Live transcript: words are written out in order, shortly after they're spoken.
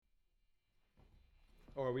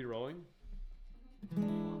Oh, are we rolling?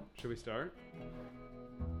 Should we start?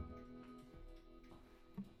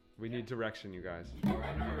 We need direction, you guys. All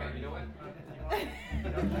right. You know what?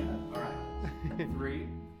 All right. 3,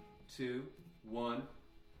 2, 1.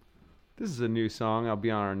 This is a new song. I'll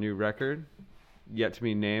be on our new record, yet to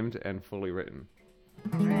be named and fully written.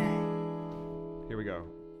 Here we go.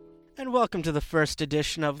 And welcome to the first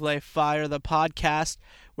edition of Lesfire, the podcast,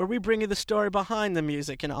 where we bring you the story behind the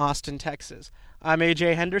music in Austin, Texas. I'm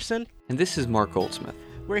AJ Henderson. And this is Mark Goldsmith.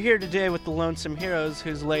 We're here today with the Lonesome Heroes,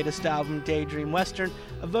 whose latest album, Daydream Western,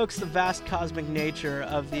 evokes the vast cosmic nature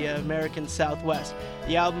of the American Southwest.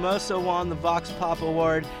 The album also won the Vox Pop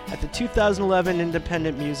Award at the 2011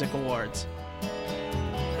 Independent Music Awards.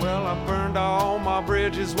 Well, I burned all my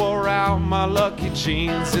bridges, wore out my lucky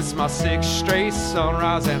jeans. It's my 6th straight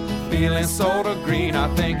sunrise and feeling sort of green. I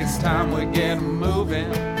think it's time we get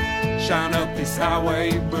moving, shine up these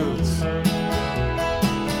highway boots.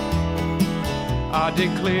 I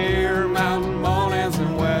declare mountain mornings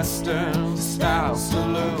and western style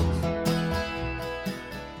salute.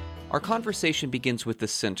 Our conversation begins with the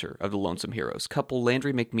center of the Lonesome Heroes, couple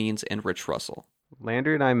Landry McMeans and Rich Russell.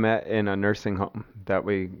 Landry and I met in a nursing home that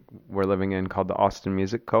we were living in called the Austin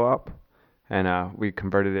Music Co-op, and we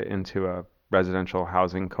converted it into a residential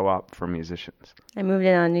housing co-op for musicians. I moved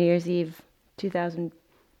in on New Year's Eve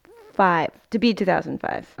 2005, to be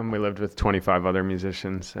 2005. And we lived with 25 other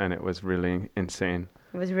musicians, and it was really insane.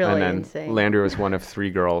 It was really insane. Landry was one of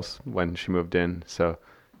 3 girls when she moved in, so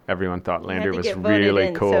everyone thought Landry was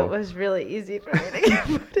really cool. So it was really easy for me to get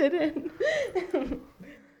voted in.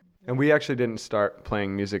 And we actually didn't start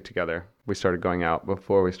playing music together. We started going out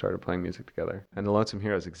before we started playing music together. And the Lonesome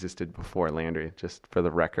Heroes existed before Landry, just for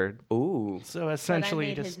the record. Ooh. So essentially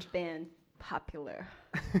but I made just... his band popular.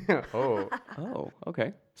 Oh,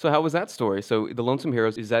 okay. So how was that story? So the Lonesome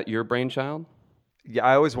Heroes, is that your brainchild? yeah,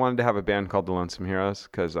 I always wanted to have a band called the Lonesome Heroes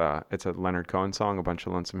because it's a Leonard Cohen song, A Bunch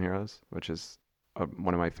of Lonesome Heroes, which is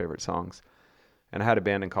one of my favorite songs. And I had a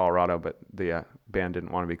band in Colorado, but the band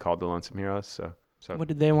didn't want to be called the Lonesome Heroes, so What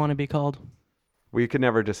did they want to be called? we could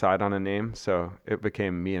never decide on a name, so it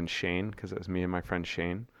became me and Shane, because it was me and my friend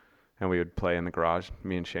Shane, and we would play in the garage.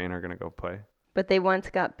 Me and Shane are going to go play. But they once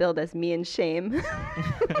got billed as Me and Shame.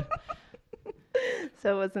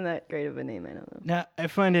 So it wasn't that great of a name, I don't know. Now, I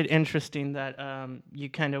find it interesting that you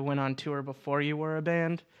kind of went on tour before you were a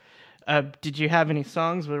band. Did you have any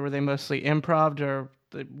songs? Were they mostly improv, or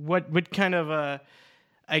what kind of,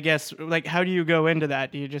 I guess, like, how do you go into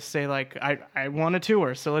that? Do you just say, like, I want to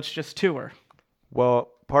tour, so let's just tour? Well,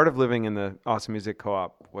 part of living in the Austin Music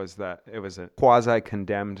Co-op was that it was a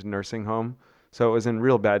quasi-condemned nursing home, so it was in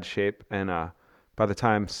real bad shape, and by the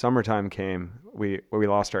time summertime came, we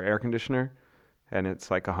lost our air conditioner, and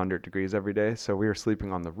it's like 100 degrees every day, so we were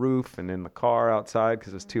sleeping on the roof and in the car outside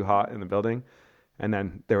because it was too hot in the building. And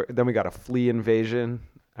then we got a flea invasion.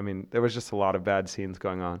 I mean, there was just a lot of bad scenes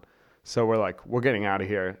going on. So we're like, we're getting out of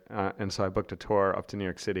here. And so I booked a tour up to New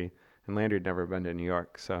York City. And Landry had never been to New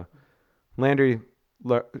York. So Landry,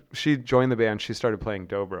 she joined the band. She started playing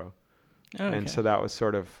dobro. Oh, okay. And so that was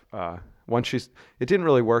sort of, it didn't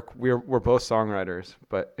really work. We're both songwriters,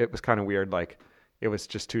 but it was kind of weird. Like, it was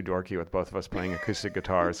just too dorky with both of us playing acoustic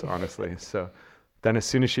guitars, honestly. So then as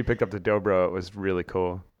soon as she picked up the dobro, it was really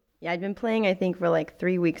cool. Yeah, I'd been playing, I think, for like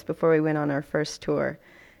 3 weeks before we went on our first tour.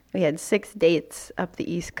 We had 6 dates up the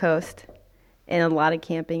East Coast and a lot of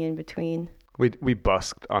camping in between. We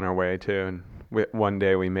busked on our way, too. And one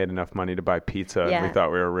day we made enough money to buy pizza. Yeah. And we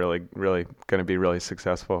thought we were really, really going to be really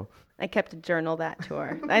successful. I kept a journal that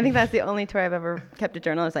tour. I think that's the only tour I've ever kept a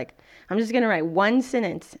journal. I was like, I'm just going to write one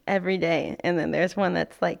sentence every day. And then there's one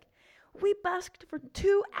that's like, we busked for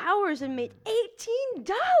 2 hours and made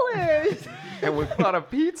 $18. And we bought a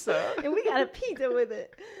pizza. And we got a pizza with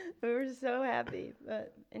it. We were so happy.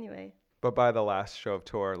 But anyway. But by the last show of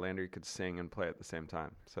tour, Landry could sing and play at the same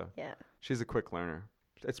time. So Yeah. she's a quick learner.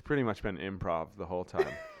 It's pretty much been improv the whole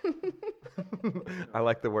time. I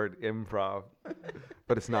like the word improv,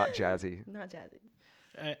 but it's not jazzy. Not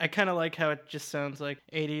jazzy. I kind of like how it just sounds like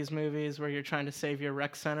 80s movies where you're trying to save your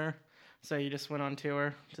rec center. So you just went on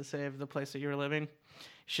tour to save the place that you were living. You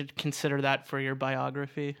should consider that for your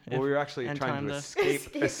biography. Well, we were actually trying to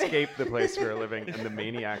escape the place we were living and the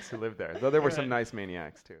maniacs who lived there. Though there were some nice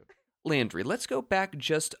maniacs, too. Landry, let's go back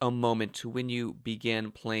just a moment to when you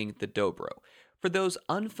began playing the dobro. For those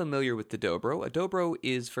unfamiliar with the dobro, a dobro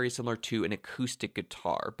is very similar to an acoustic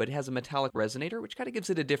guitar, but it has a metallic resonator, which kind of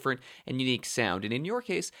gives it a different and unique sound. And in your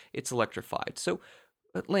case, it's electrified. So,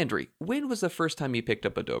 Landry, when was the first time you picked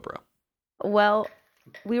up a dobro? Well,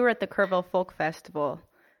 we were at the Kerrville Folk Festival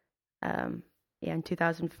in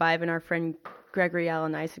 2005, and our friend Gregory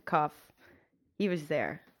Alan Isaacoff, he was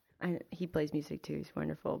there. He plays music too. He's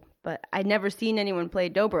wonderful. But I'd never seen anyone play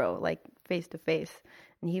dobro like face to face,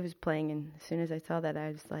 and he was playing. And as soon as I saw that, I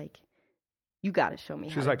was like, "You got to show me."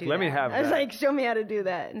 She's how like, to do "Let me that." have I was that. like, "Show me how to do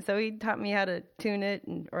that." And so he taught me how to tune it,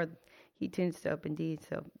 or he tunes to open D.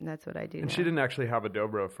 So that's what I do. And now. she didn't actually have a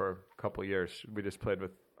dobro for a couple of years. We just played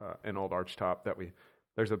with an old archtop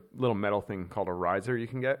there's a little metal thing called a riser you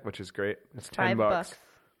can get, which is great. It's $10, $5.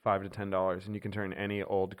 $5 to $10, and you can turn any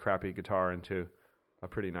old crappy guitar into a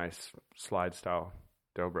pretty nice slide style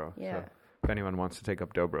dobro. Yeah. So if anyone wants to take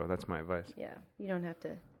up dobro, that's my advice. Yeah, you don't have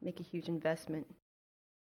to make a huge investment.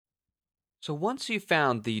 So once you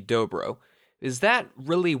found the dobro, is that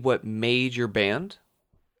really what made your band?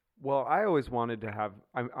 Well, I always wanted to have.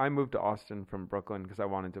 I moved to Austin from Brooklyn because I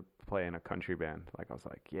wanted to play in a country band. Like I was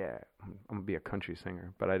like, yeah, I'm gonna be a country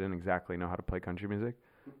singer, but I didn't exactly know how to play country music.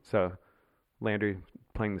 So Landry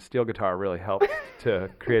playing the steel guitar really helped to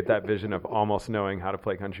create that vision of almost knowing how to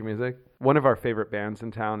play country music. One of our favorite bands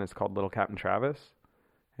in town is called Little Captain Travis,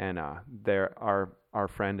 and they're our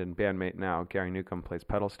friend and bandmate now, Gary Newcomb, plays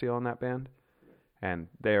pedal steel in that band, and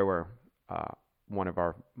they were one of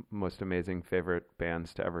our most amazing favorite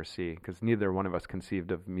bands to ever see, because neither one of us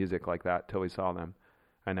conceived of music like that till we saw them.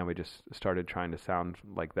 And then we just started trying to sound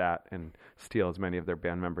like that and steal as many of their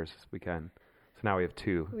band members as we can. So now we have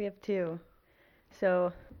two. We have two.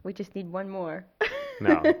 So we just need one more.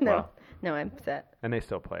 No. No, I'm set. And they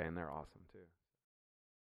still play, and they're awesome too.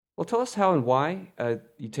 Well, tell us how and why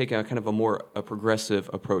you take a kind of a progressive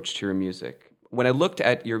approach to your music. When I looked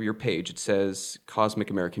at your page, it says Cosmic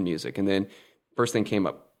American Music, and then first thing came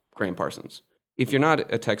up, Graham Parsons. If you're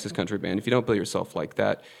not a Texas country band, if you don't bill yourself like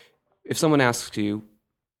that, if someone asks you,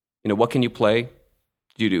 what can you play?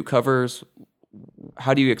 Do you do covers?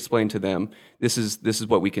 How do you explain to them, this is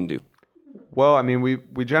what we can do? Well, I mean,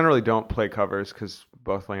 we generally don't play covers because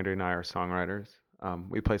both Landry and I are songwriters.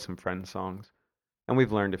 We play some friend songs, and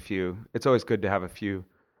we've learned a few. It's always good to have a few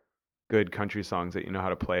good country songs that you know how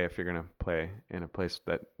to play if you're going to play in a place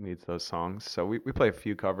that needs those songs. So we play a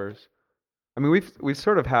few covers. I mean, we've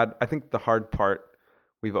sort of had, I think the hard part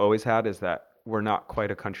we've always had is that we're not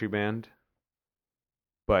quite a country band.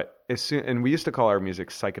 But and we used to call our music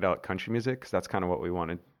psychedelic country music because that's kind of what we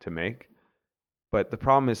wanted to make. But the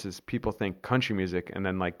problem is people think country music, and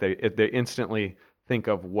then like they instantly think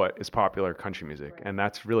of what is popular country music, right. And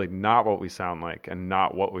that's really not what we sound like, and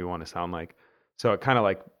not what we want to sound like. So it kind of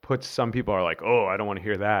like puts some people are like, oh, I don't want to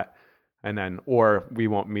hear that, and then or we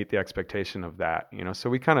won't meet the expectation of that, So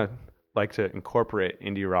we kind of like to incorporate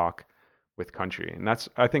indie rock with country, and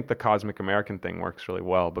I think the Cosmic American thing works really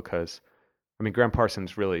well because, I mean, Graham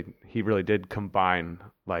Parsons really did combine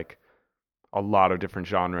like a lot of different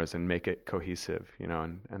genres and make it cohesive,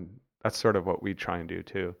 and that's sort of what we try and do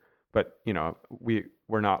too. But,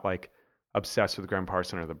 we're not like obsessed with Graham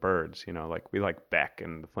Parsons or the Byrds, like we like Beck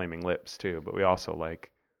and the Flaming Lips too, but we also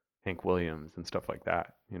like Hank Williams and stuff like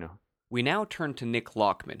that, We now turn to Nich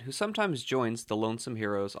Lochman, who sometimes joins the Lonesome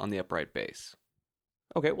Heroes on the upright bass.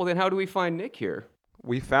 Okay, well then how do we find Nich here?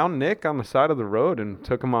 We found Nich on the side of the road and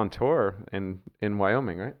took him on tour in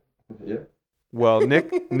Wyoming, right? Yeah. Well,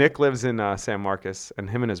 Nich lives in San Marcos, and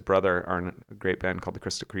him and his brother are in a great band called the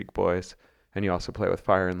Crystal Creek Boys. And you also play with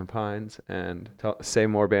Fire in the Pines. And say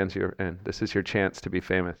more bands you're in. This is your chance to be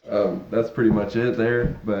famous. That's pretty much it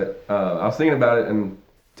there. But I was thinking about it and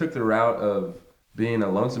took the route of being a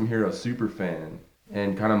Lonesome Hero super fan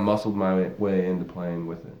and kind of muscled my way into playing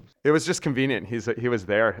with him. It was just convenient. He was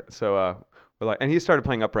there, so and he started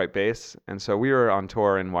playing upright bass, and so we were on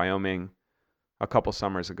tour in Wyoming a couple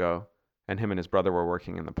summers ago, and him and his brother were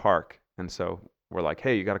working in the park, and so we're like,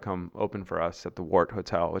 hey, you got to come open for us at the Wart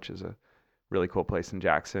Hotel, which is a really cool place in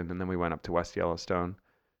Jackson. And then we went up to West Yellowstone,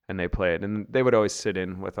 and they played, and they would always sit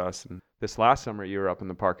in with us. And this last summer, you were up in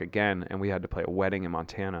the park again, and we had to play a wedding in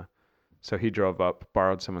Montana. So he drove up,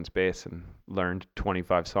 borrowed someone's bass, and learned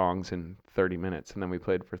 25 songs in 30 minutes, and then we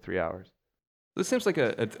played for 3 hours. This seems like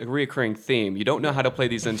a reoccurring theme. You don't know how to play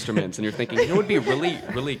these instruments, and you're thinking, what would be really,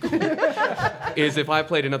 really cool is if I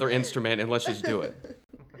played another instrument, and let's just do it.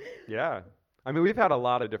 Yeah. I mean, we've had a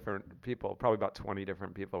lot of different people, probably about 20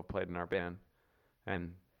 different people have played in our band,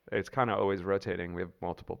 and it's kind of always rotating. We have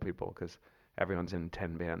multiple people because everyone's in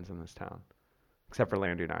 10 bands in this town, except for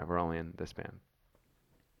Landry and I. We're only in this band.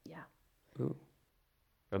 Yeah. Ooh.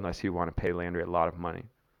 Unless you want to pay Landry a lot of money.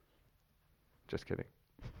 Just kidding.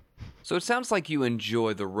 So it sounds like you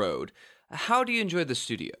enjoy the road. How do you enjoy the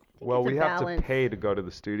studio? Well, we have balance. to pay to go to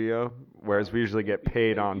the studio, whereas we usually get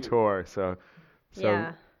paid on tour. So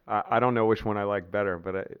Yeah. I don't know which one I like better,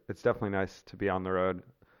 but it's definitely nice to be on the road.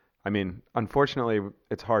 I mean, unfortunately,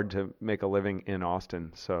 it's hard to make a living in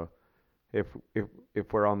Austin. So if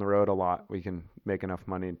we're on the road a lot, we can make enough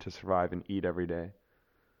money to survive and eat every day.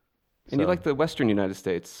 And you like the Western United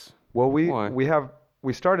States? Well, Why?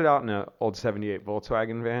 we started out in an old '78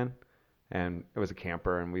 Volkswagen van, and it was a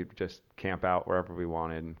camper, and we'd just camp out wherever we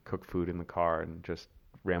wanted and cook food in the car and just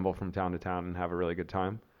ramble from town to town and have a really good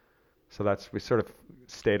time. So we sort of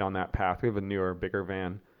stayed on that path. We have a newer, bigger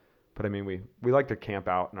van, but I mean, we like to camp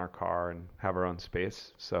out in our car and have our own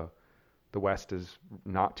space. So the West is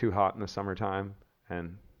not too hot in the summertime,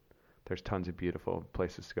 and there's tons of beautiful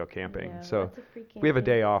places to go camping. Yeah, so lots of free we have a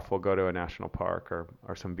camping. day off, we'll go to a national park or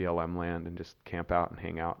some BLM land and just camp out and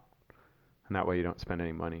hang out. And that way you don't spend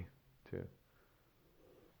any money too.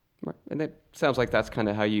 Right. And that sounds like that's kind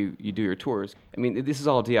of how you do your tours. I mean, this is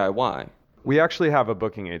all DIY. We actually have a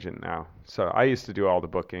booking agent now. So I used to do all the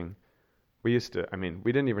booking. We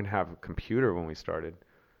didn't even have a computer when we started.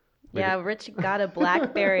 Yeah, Rich got a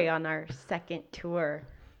BlackBerry on our second tour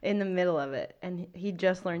in the middle of it, and he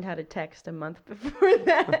just learned how to text a month before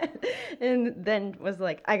that, and then was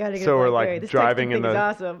like, "I gotta get So a we're BlackBerry. like This driving texting in thing's the,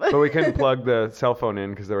 awesome." but we couldn't plug the cell phone in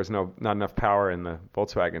because there was not enough power in the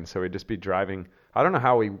Volkswagen. So we'd just be driving. I don't know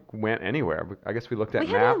how we went anywhere. I guess we looked at we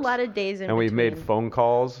maps. had a lot of days in and we between. made phone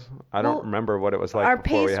calls. I don't remember what it was like Our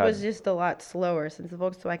before we pace had. was just a lot slower since the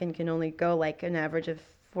Volkswagen can only go like an average of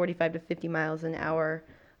 45 to 50 miles an hour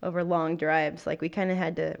over long drives. Like we kind of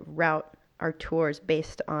had to route our tours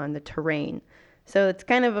based on the terrain. So it's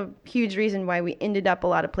kind of a huge reason why we ended up a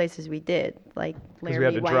lot of places we did, like Because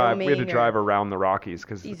Laramie, we had Wyoming, to drive around the Rockies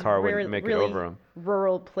because the these car rare- wouldn't make really it over them.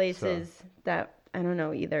 rural places that, I don't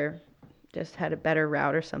know, either just had a better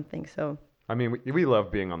route or something. So I mean, we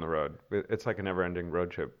love being on the road. It's like a never-ending road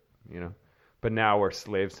trip, you know. But now we're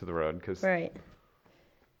slaves to the road because right.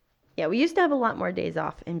 Yeah, we used to have a lot more days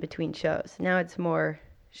off in between shows. Now it's more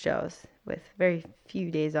shows with very few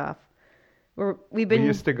days off. We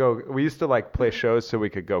used to like play shows so we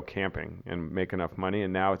could go camping and make enough money,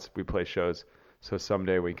 and now we play shows so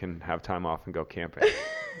someday we can have time off and go camping.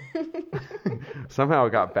 Somehow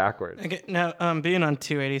it got backwards. Okay, now, being on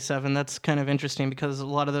 287, that's kind of interesting because a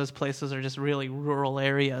lot of those places are just really rural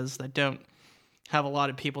areas that don't have a lot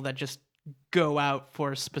of people that just go out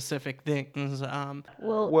for specific things.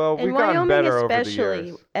 Well, we've in gotten Wyoming better over the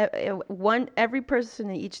especially, years. every person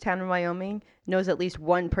in each town in Wyoming knows at least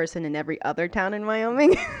one person in every other town in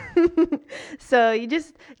Wyoming. So you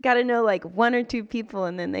just got to know like one or two people,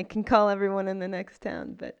 and then they can call everyone in the next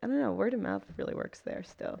town. But I don't know, word of mouth really works there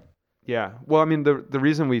still. Yeah. Well, I mean, the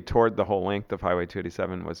reason we toured the whole length of Highway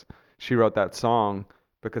 287 was she wrote that song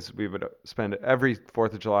because we would spend every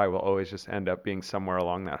 4th of July, we'll always just end up being somewhere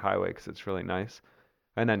along that highway because it's really nice.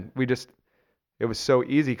 And then it was so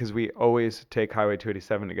easy because we always take Highway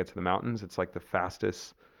 287 to get to the mountains. It's like the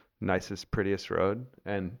fastest, nicest, prettiest road.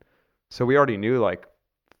 And so we already knew like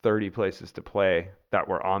 30 places to play that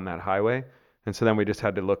were on that highway. And so then we just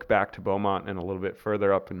had to look back to Beaumont and a little bit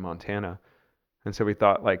further up in Montana. And so we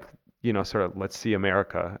thought like, you know, sort of let's see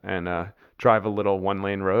America and drive a little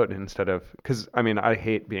one-lane road instead of, because I mean, I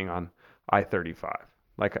hate being on I-35.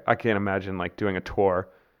 Like I can't imagine like doing a tour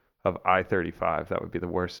of I-35. That would be the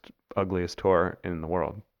worst, ugliest tour in the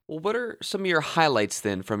world. Well, what are some of your highlights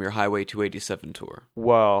then from your Highway 287 tour?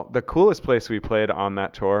 Well, the coolest place we played on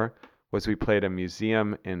that tour was we played a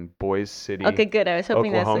museum in Boise City, Okay, good. I was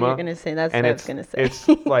hoping that's what Oklahoma. you're going to say. That's And what I was going to say. It's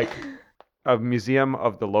like a museum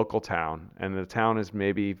of the local town, and the town is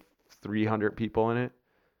maybe 300 people in it.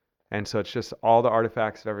 And so it's just all the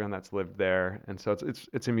artifacts of everyone that's lived there. And so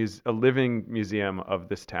it's a living museum of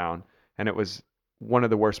this town. And it was one of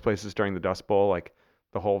the worst places during the Dust Bowl. Like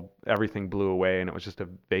everything blew away and it was just a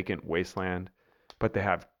vacant wasteland. But they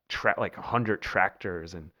have like 100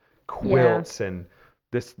 tractors and quilts and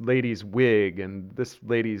this lady's wig and this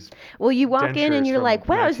lady's Well, you walk in and dentures you're from like,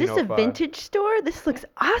 wow, is this a 1905. vintage store? This looks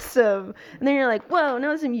awesome. And then you're like, whoa,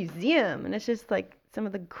 no, it's a museum. And it's just like some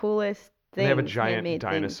of the coolest things. They have a handmade giant things.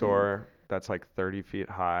 dinosaur that's like 30 feet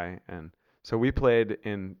high. And so we played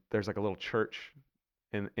there's like a little church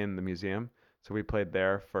in the museum. So we played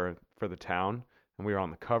there for the town. And we were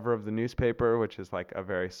on the cover of the newspaper, which is like a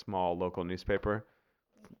very small local newspaper.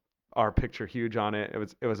 Our picture huge on it.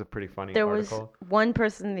 It was a pretty funny There article. was one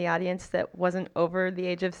person in the audience that wasn't over the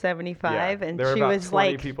age of 75, Yeah, and there were she about was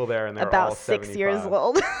 20 like people there, and they were about all 6 years 75.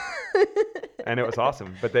 old. And it was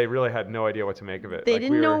awesome, but they really had no idea what to make of it. They Like,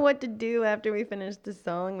 didn't know what to do after we finished the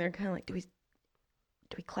song. They're kind of like, do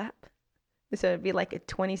we clap? So it'd be like a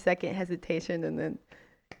 20-second hesitation and then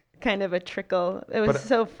kind of a trickle. It was But,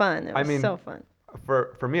 so fun. It was so fun.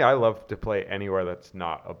 For me, I love to play anywhere that's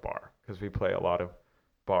not a bar because we play a lot of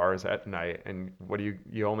bars at night, and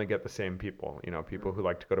you only get the same people, people who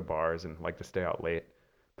like to go to bars and like to stay out late.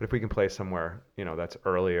 But if we can play somewhere, that's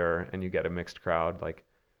earlier and you get a mixed crowd, like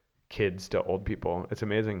kids to old people, it's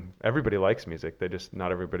amazing. Everybody likes music.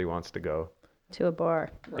 Not everybody wants to go to a bar.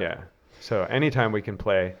 Right. Yeah. So anytime we can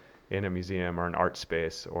play in a museum or an art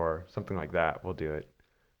space or something like that, we'll do it,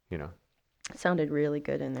 It sounded really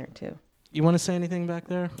good in there too. You want to say anything back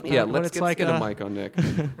there? Yeah, let's get a mic on Nick.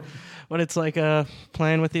 What it's like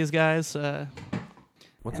playing with these guys?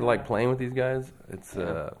 What's it like playing with these guys? It's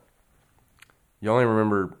you only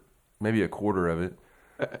remember maybe a quarter of it.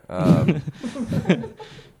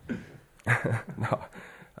 No,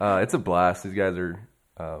 it's a blast. These guys are,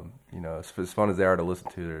 as fun as they are to listen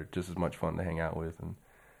to, they're just as much fun to hang out with. And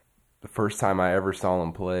the first time I ever saw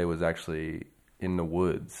them play was actually in the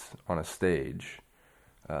woods on a stage.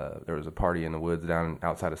 There was a party in the woods down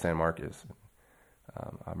outside of San Marcos.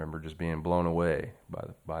 I remember just being blown away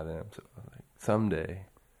by them. So I was like, someday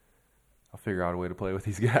I'll figure out a way to play with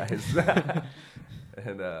these guys.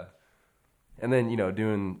 and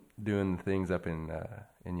then doing things up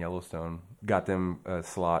in Yellowstone, got them a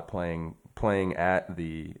slot playing at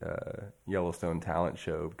the Yellowstone talent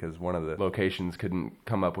show because one of the locations couldn't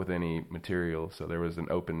come up with any material, so there was an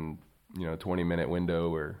open 20-minute window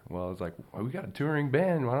where, I was like, we got a touring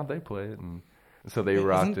band, why don't they play it? And so they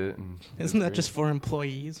rocked it. And isn't that just for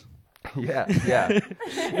employees? Yeah.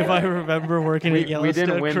 If I remember working at Yellowstone we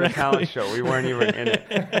didn't win correctly. the talent show. We weren't even in it.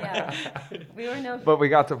 Yeah. We were But we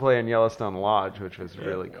got to play in Yellowstone Lodge, which was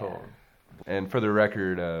really cool. And for the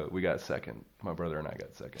record, we got second. My brother and I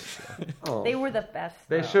got second. So. They were the best.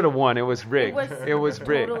 They should have won. It was rigged. It was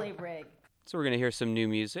rigged. Totally rigged. So we're going to hear some new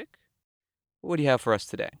music. What do you have for us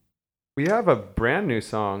today? We have a brand new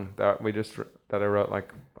song that I wrote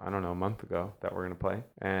a month ago that we're going to play,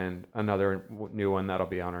 and another new one that'll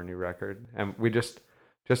be on our new record. And we just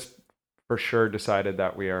for sure decided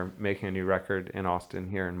that we are making a new record in Austin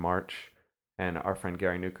here in March, and our friend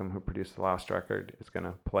Gary Newcomb, who produced the last record, is going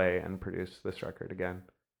to play and produce this record again.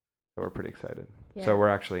 So we're pretty excited. Yeah. So we're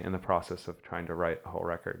actually in the process of trying to write a whole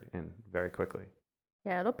record in very quickly.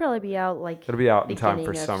 Yeah, it'll probably be out in time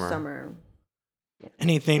for summer. Yeah.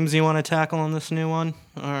 Any themes you want to tackle on this new one,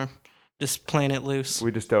 or just playing it loose?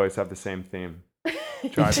 We just always have the same theme: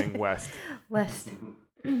 driving west. West.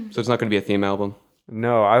 So it's not going to be a theme album?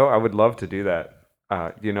 No, I would love to do that.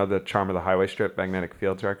 The Charm of the Highway Strip Magnetic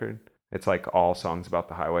Fields record? It's like all songs about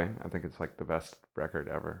the highway. I think it's like the best record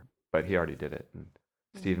ever. But he already did it. And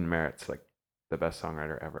Stephen Merritt's like the best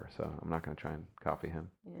songwriter ever. So I'm not going to try and copy him.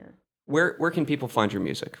 Yeah. Where can people find your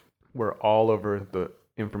music? We're all over the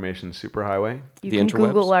information superhighway. You the can interwebs?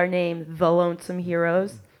 Google our name, The Lonesome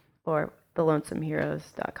Heroes, or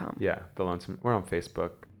thelonesomeheroes.com. Yeah, The Lonesome. We're on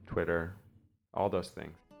Facebook, Twitter, all those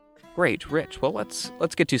things. Great, Rich. Well, let's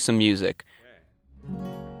get to some music.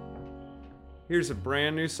 Here's a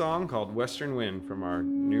brand new song called Western Wind from our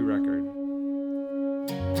new record.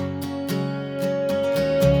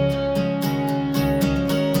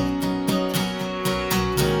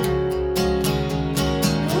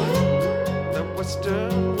 The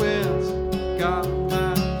western winds got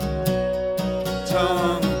my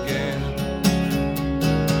tongue again.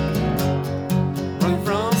 Run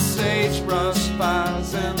from sagebrush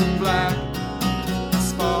fires and the black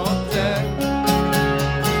asphalt deck.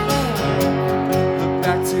 Look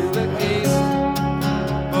back to the east,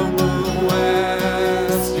 but we'll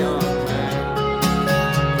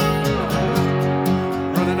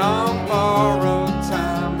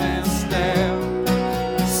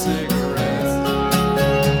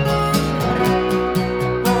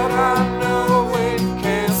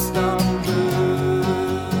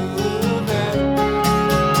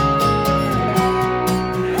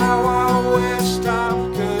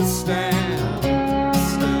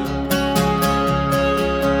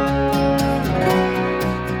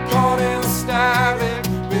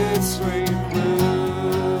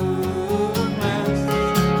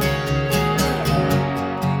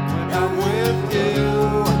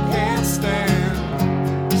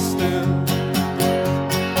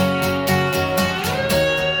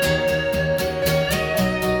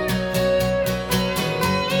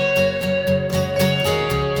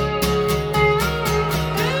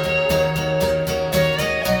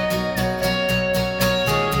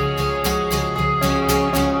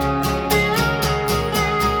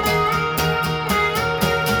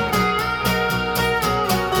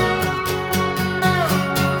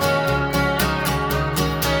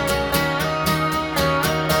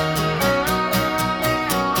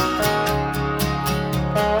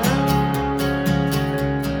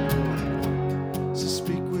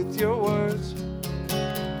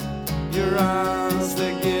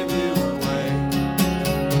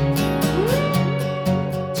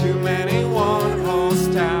Too many one-horse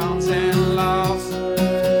towns and lost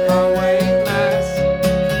highway nights.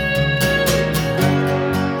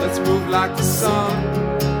 Let's move like the sun.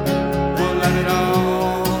 We'll let it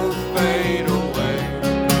all fade away.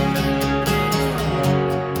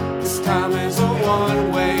 This time is a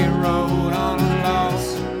one-way road on a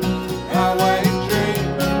lost highway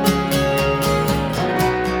dream.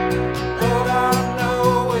 But I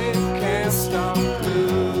know it can't stop moving.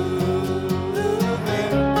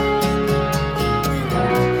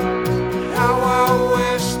 How I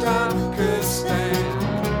wish time could stand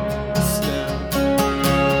still.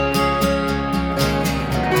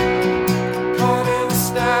 Caught in the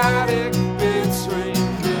static between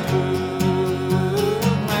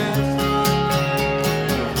movements.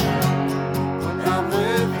 When I'm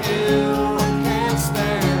with you, I can't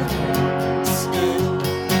stand still.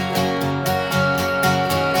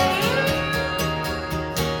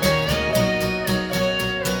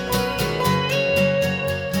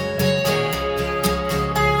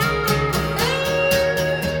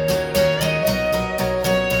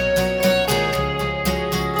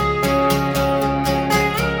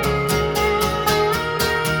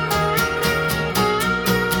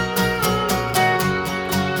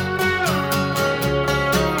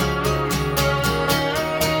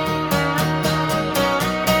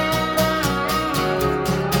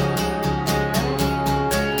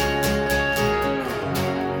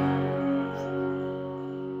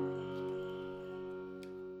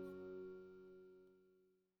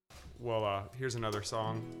 Well, here's another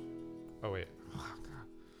song. Oh, wait. Oh, God.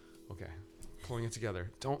 Okay. Pulling it together.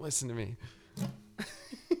 Don't listen to me.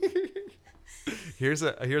 Here's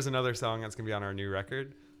another song that's going to be on our new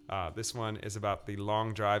record. This one is about the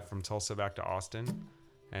long drive from Tulsa back to Austin.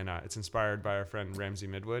 And it's inspired by our friend Ramsey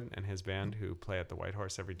Midwood and his band who play at the White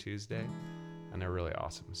Horse every Tuesday. And they're really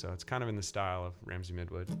awesome. So it's kind of in the style of Ramsey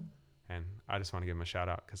Midwood. And I just want to give him a shout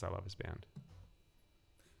out because I love his band.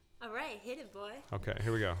 All right, hit it, boy. Okay,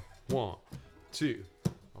 here we go. 1, 2.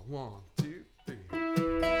 1, 2, 3.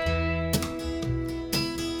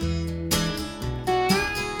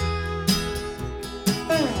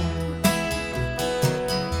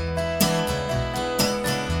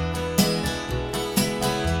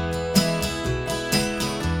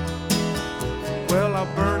 Well, I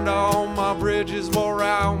burned all my bridges, wore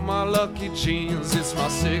out my lucky jeans. It's my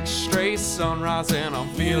 6th straight sunrise and I'm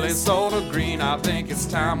feeling sorta green. I think it's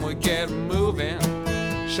time we get moving.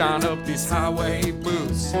 Shine up these highway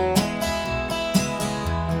boots.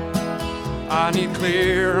 I need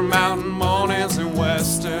clear mountain mornings and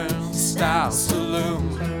western style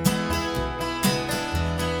saloon.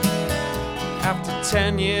 After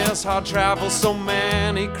 10 years hard travel, so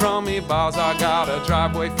many crummy bars, I got a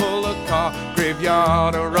driveway full of car,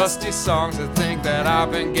 graveyard of rusty songs. I think that I've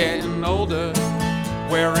been getting older,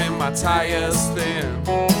 wearing my tires thin.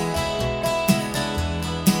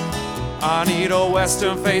 I need a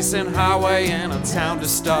western facing highway and a town to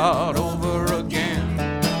start over again.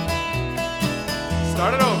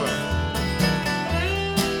 Start it over.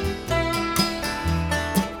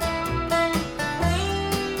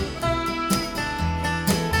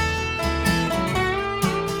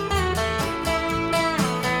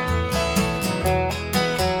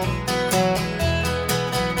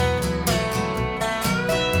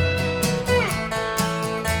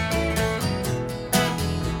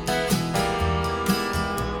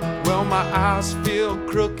 My eyes feel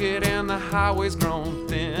crooked and the highway's grown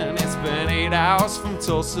thin. It's been 8 hours from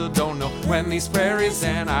Tulsa, don't know when these ferries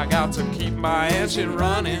end. I got to keep my engine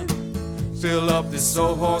running, fill up this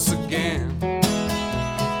old horse again.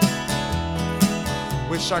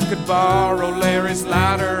 Wish I could borrow Larry's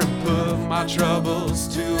ladder and put my troubles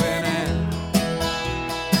to an end.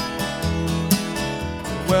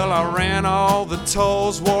 Well, I ran all the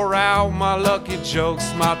tolls, wore out my lucky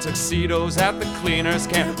jokes, my tuxedos at the cleaners.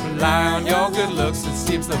 Can't rely on your good looks, it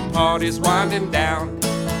seems the party's winding down.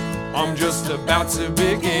 I'm just about to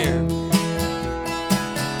begin.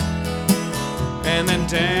 And then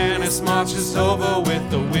Dennis marches over with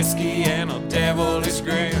the whiskey and a devilish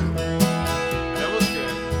grin. That was good.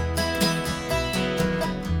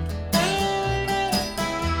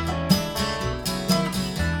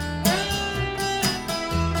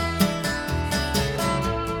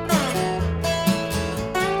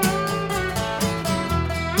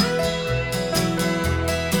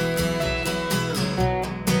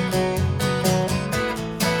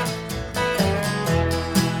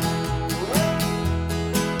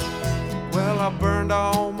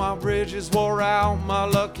 Bridges, wore out my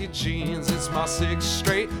lucky jeans. It's my 6th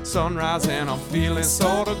straight sunrise and I'm feeling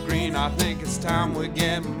sorta green. I think it's time we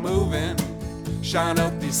get moving. Shine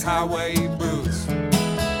up these highway boots.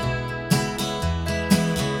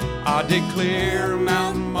 I did clear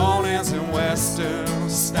mountain mornings in Western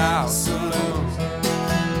style saloons.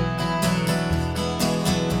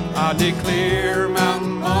 I did clear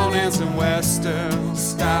mountain mornings in Western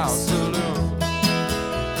style saloons.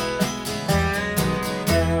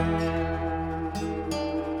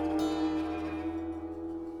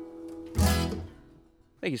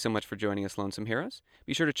 Thank you so much for joining us, Lonesome Heroes.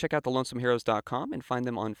 Be sure to check out thelonesomeheroes.com and find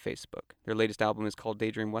them on Facebook. Their latest album is called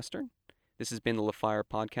Daydream Western. This has been the LaFire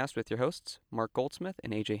Podcast with your hosts, Mark Goldsmith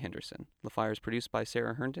and AJ Henderson. LaFire is produced by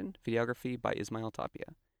Sarah Herndon, videography by Ismail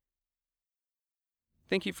Tapia.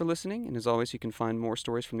 Thank you for listening, and as always, you can find more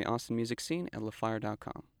stories from the Austin music scene at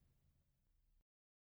lafire.com.